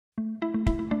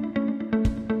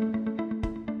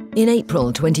In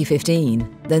April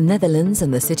 2015, the Netherlands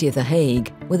and the City of The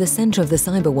Hague were the centre of the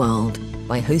cyber world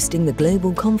by hosting the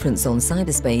Global Conference on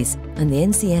Cyberspace and the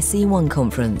NCSC1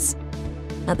 conference.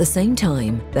 At the same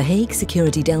time, The Hague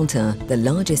Security Delta, the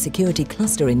largest security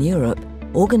cluster in Europe,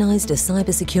 organised a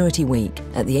Cybersecurity Week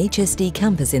at the HSD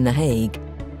campus in The Hague.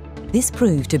 This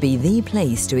proved to be the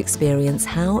place to experience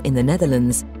how, in the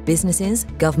Netherlands, businesses,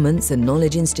 governments and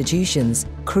knowledge institutions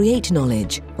create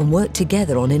knowledge and work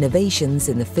together on innovations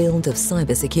in the field of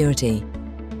cybersecurity.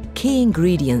 Key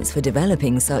ingredients for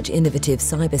developing such innovative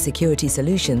cybersecurity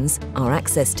solutions are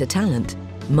access to talent,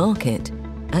 market,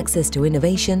 access to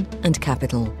innovation and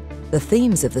capital. The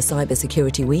themes of the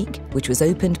Cybersecurity Week, which was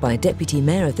opened by Deputy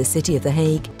Mayor of the City of The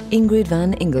Hague, Ingrid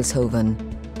van Ingelshoven.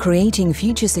 Creating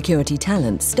future security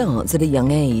talent starts at a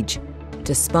young age.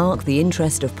 To spark the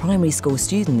interest of primary school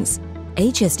students,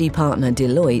 HSD partner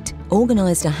Deloitte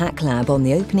organised a hack lab on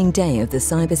the opening day of the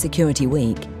Cybersecurity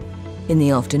Week. In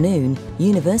the afternoon,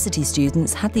 university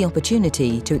students had the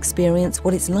opportunity to experience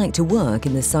what it's like to work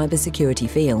in the cybersecurity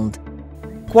field.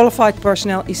 Qualified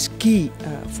personnel is key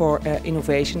for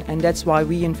innovation, and that's why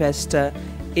we invest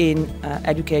in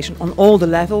education on all the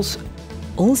levels.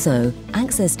 Also,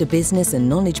 access to business and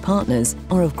knowledge partners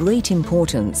are of great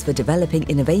importance for developing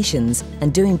innovations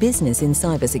and doing business in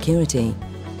cybersecurity.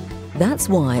 That's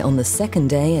why on the second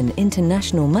day an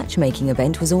international matchmaking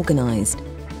event was organised,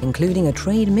 including a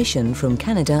trade mission from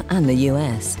Canada and the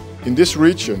US. In this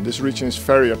region is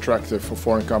very attractive for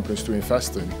foreign companies to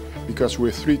invest in, because we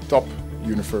have 3 top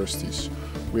universities.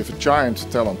 We have a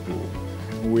giant talent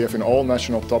pool. We have in all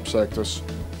national top sectors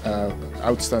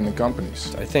outstanding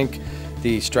companies. I think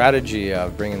the strategy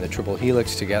of bringing the triple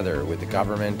helix together with the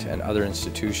government and other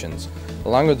institutions,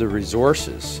 along with the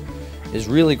resources, is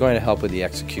really going to help with the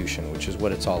execution, which is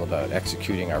what it's all about,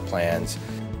 executing our plans.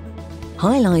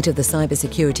 Highlight of the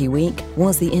Cybersecurity Week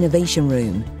was the Innovation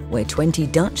Room, where 20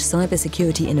 Dutch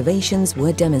cybersecurity innovations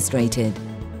were demonstrated.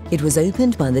 It was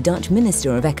opened by the Dutch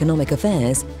Minister of Economic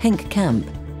Affairs, Henk Kamp,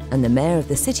 and the Mayor of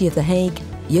the City of The Hague,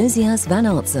 Josias van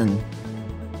Aartsen.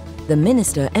 The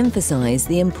Minister emphasised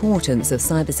the importance of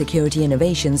cybersecurity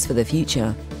innovations for the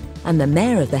future, and the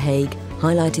Mayor of The Hague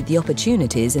highlighted the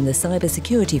opportunities in the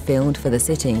cybersecurity field for the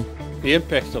city. The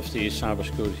impact of the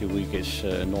Cybersecurity Week is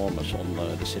enormous on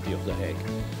the City of The Hague.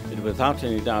 It without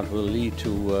any doubt will lead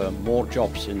to more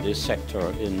jobs in this sector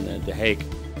in The Hague.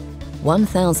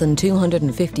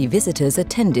 1,250 visitors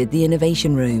attended the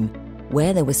Innovation Room,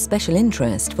 where there was special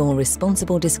interest for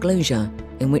responsible disclosure,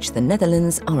 in which the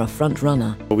Netherlands are a front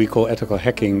runner. We call ethical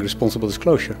hacking responsible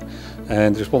disclosure.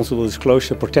 And responsible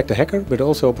disclosure protects the hacker, but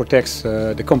also protects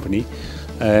the company.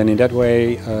 And in that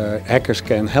way, hackers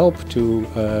can help to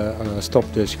stop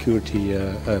the security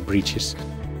breaches.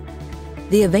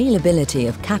 The availability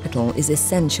of capital is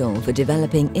essential for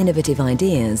developing innovative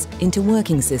ideas into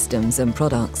working systems and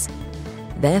products.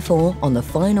 Therefore, on the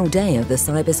final day of the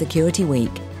Cybersecurity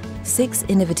Week, 6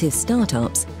 innovative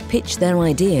startups pitched their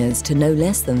ideas to no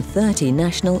less than 30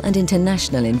 national and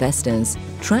international investors.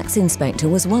 Trax Inspector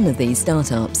was one of these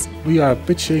startups. We are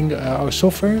pitching our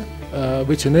software,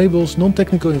 which enables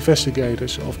non-technical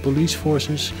investigators of police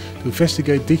forces to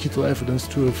investigate digital evidence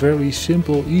through a very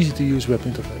simple, easy-to-use web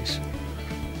interface.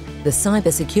 The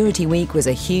Cybersecurity Week was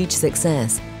a huge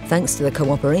success, thanks to the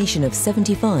cooperation of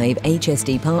 75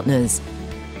 HSD partners.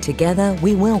 Together,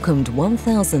 we welcomed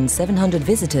 1,700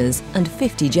 visitors and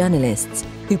 50 journalists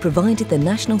who provided the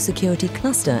National Security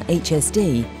Cluster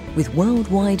HSD with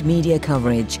worldwide media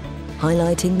coverage,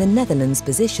 highlighting the Netherlands'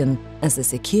 position as a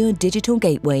secure digital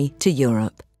gateway to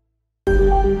Europe.